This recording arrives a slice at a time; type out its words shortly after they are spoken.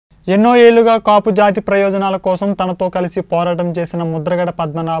ఎన్నో ఏళ్లుగా కాపు జాతి ప్రయోజనాల కోసం తనతో కలిసి పోరాటం చేసిన ముద్రగడ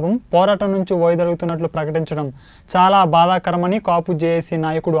పద్మనాభం పోరాటం నుంచి వైదొలుగుతున్నట్లు ప్రకటించడం చాలా బాధాకరమని కాపు జేఏసీ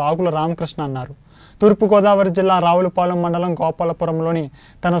నాయకుడు ఆకుల రామకృష్ణ అన్నారు. తూర్పుగోదావరి జిల్లా రావులపాలెం మండలం గోపాలపురంలోని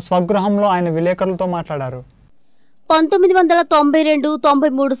తన స్వగృహంలో ఆయన విలేకరులతో మాట్లాడారు.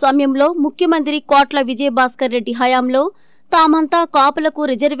 1992-93 సమయంలో ముఖ్యమంత్రి కోట్ల విజయభాస్కర్ రెడ్డి హయాంలో తామంతా కాపులకు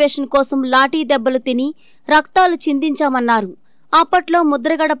రిజర్వేషన్ కోసం లాఠీ దెబ్బలు తిని రక్తాలు చిందించామన్నారు. అప్పట్లో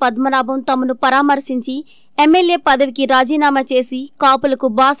ముద్రగడ పద్మనాభం తమను పరామర్శించి ఎమ్మెల్యే పదవికి రాజీనామా చేసి కాపులకు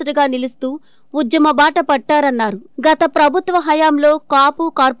బాసటగా నిలుస్తూ ఉద్యమ బాట పట్టారన్నారు. గత ప్రభుత్వ హయాంలో కాపు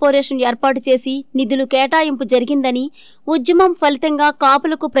కార్పొరేషన్ ఏర్పాటు చేసి నిధులు కేటాయింపు జరిగిందని, ఉద్యమం ఫలితంగా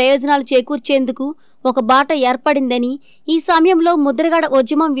కాపులకు ప్రయోజనాలు చేకూర్చేందుకు ఒక బాట ఏర్పడిందని, ఈ సమయంలో ముద్రగడ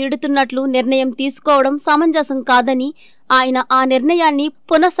ఉద్యమం వీడుతున్నట్లు నిర్ణయం తీసుకోవడం సమంజసం కాదని, ఆయన ఆ నిర్ణయాన్ని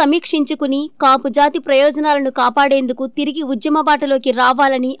పునఃసమీక్షించుకుని కాపు జాతి ప్రయోజనాలను కాపాడేందుకు తిరిగి ఉద్యమ బాటలోకి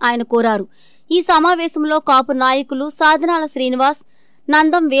రావాలని ఆయన కోరారు. ఈ సమావేశంలో కాపు నాయకులు సాధనాల శ్రీనివాస్,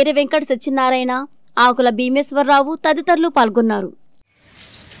 నందం వీర వెంకట సత్యనారాయణ, ఆకుల భీమేశ్వరరావు తదితరులు పాల్గొన్నారు.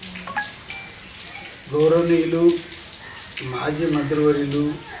 గౌరవనీయులు మాజీ మంత్రివర్యులు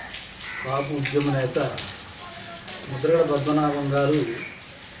కాపు ఉద్యమ నేత ముద్రగడ పద్మనాభం గారు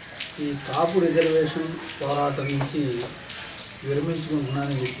ఈ కాపు రిజర్వేషన్ పోరాటం నుంచి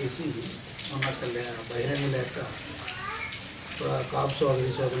విరమించుకుంటున్నానని చెప్పేసి మొన్న బహిరంగ లేఖ కాపు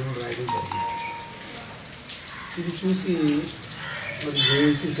సోదరులను రాయడం జరిగింది. ఇది చూసి మరి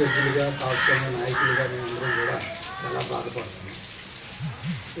జేఏసీ సభ్యులుగా కాపు సంఘ నాయకులుగా మేమందరం కూడా చాలా బాధపడుతున్నాం.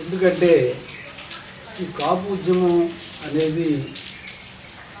 ఎందుకంటే ఈ కాపు ఉద్యమం అనేది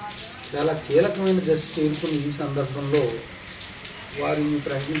చాలా కీలకమైన దశ చేరుకున్న ఈ సందర్భంలో వారిని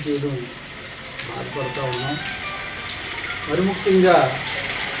ప్రకటించేయడం బాధపడుతూ ఉన్నాం. మరి ముఖ్యంగా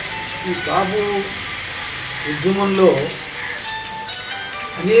ఈ కాపు ఉద్యమంలో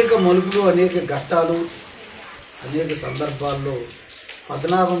అనేక మలుపులు, అనేక ఘట్టాలు, అనేక సందర్భాల్లో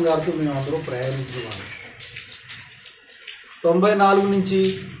పద్మనాభం గారితో మేమందరం ప్రయాణించిన వాళ్ళం. 94 నుంచి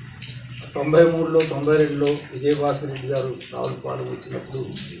 93లో 92లో విజయభాస్కర్ రెడ్డి గారు రావులపాలెం వచ్చినప్పుడు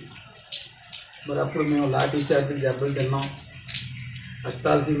మరి అప్పుడు మేము లాఠీ చార్జీలు దెబ్బలు తిన్నాం,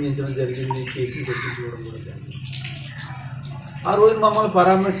 రక్తాలు చిందించడం జరిగింది, కేసులు తెప్పించుకోవడం కూడా జరిగింది. ఆ రోజు మమ్మల్ని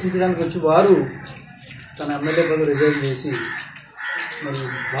పరామర్శించడానికి వచ్చి వారు తన ఎమ్మెల్యే పదవి రిజైన్ చేసి మరి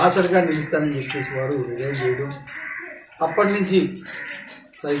బాసటగా నిలుస్తానని చెప్పేసి వారు రిజైన్ చేయడం, అప్పటి నుంచి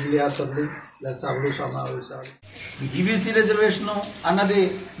సైకిల్ యాత్రలు లేదా సభలు సమావేశాలు. ఈబీసీ రిజర్వేషన్ అన్నది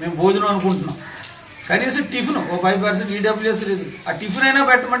మేము భోజనం అనుకుంటున్నాం, కనీసం టిఫిన్ ఓ 5% ఈడబ్ల్యూఎస్ రిజర్వ్, ఆ టిఫిన్ అయినా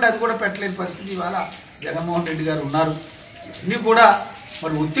పెట్టమంటే అది కూడా పెట్టలేని పరిస్థితి ఇవాళ జగన్మోహన్ రెడ్డి గారు ఉన్నారు. ఇన్ని కూడా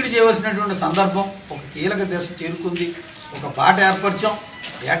మరి ఒత్తిడి చేయవలసినటువంటి సందర్భం, ఒక కీలక దశ చేరుకుంది, ఒక బాట ఏర్పరిచాం.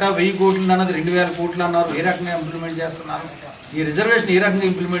 ఏటా 1000 కోట్లు అన్నది 2000 కోట్లు అన్నారు. ఏ రకంగా ఇంప్లిమెంట్ చేస్తున్నారు, ఈ రిజర్వేషన్ ఏ రకంగా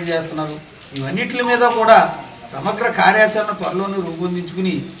ఇంప్లిమెంట్ చేస్తున్నారు, ఇవన్నిటి మీద కూడా సమగ్ర కార్యాచరణ త్వరలోనే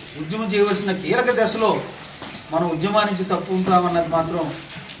రూపొందించుకుని ఉద్యమం చేయవలసిన కీలక దశలో మనం ఉద్యమానికి తప్పుకుంటామన్నది మాత్రం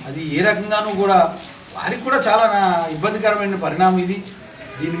అది ఏ రకంగానూ కూడా వారికి కూడా చాలా ఇబ్బందికరమైన పరిణామం ఇది.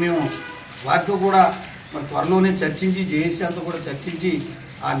 దీన్ని మేము వారితో కూడా మరి త్వరలోనే చర్చించి, జేఏసీ అంతా కూడా చర్చించి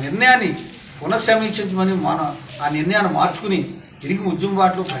ఆ నిర్ణయాన్ని పునఃసమీక్షించమని ఆ నిర్ణయాన్ని మార్చుకుని తిరిగి ఉద్యమ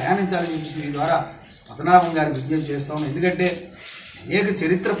బాటలో ప్రయాణించాలని చెప్పి దీని ద్వారా పద్మనాభం గారికి విజ్ఞప్తి చేస్తాం. ఎందుకంటే అనేక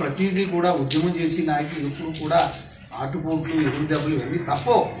చరిత్ర ప్రతిదీ కూడా ఉద్యమం చేసి నాయకులు ఎప్పుడు కూడా ఆటుపోట్లు, ఎదురు దెబ్బలు ఇవన్నీ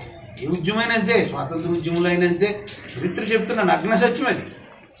తప్పో. ఏ ఉద్యమైనంతే, స్వాతంత్ర ఉద్యములైనంతే, చరిత్ర చెప్తున్న నగ్న సత్యం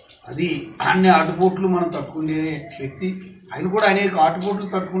అది అన్ని ఆటుపోట్లు మనం తట్టుకునే వ్యక్తి. ఆయన కూడా అనేక ఆటుపోట్లు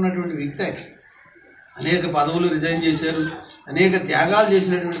తట్టుకున్నటువంటి వ్యక్తి. ఆయన అనేక పదవులు రిజైన్ చేశారు, అనేక త్యాగాలు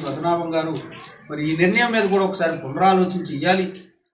చేసినటువంటి పద్మనాభం గారు మరి ఈ నిర్ణయం మీద కూడా ఒకసారి పునరాలోచన చెయ్యాలి.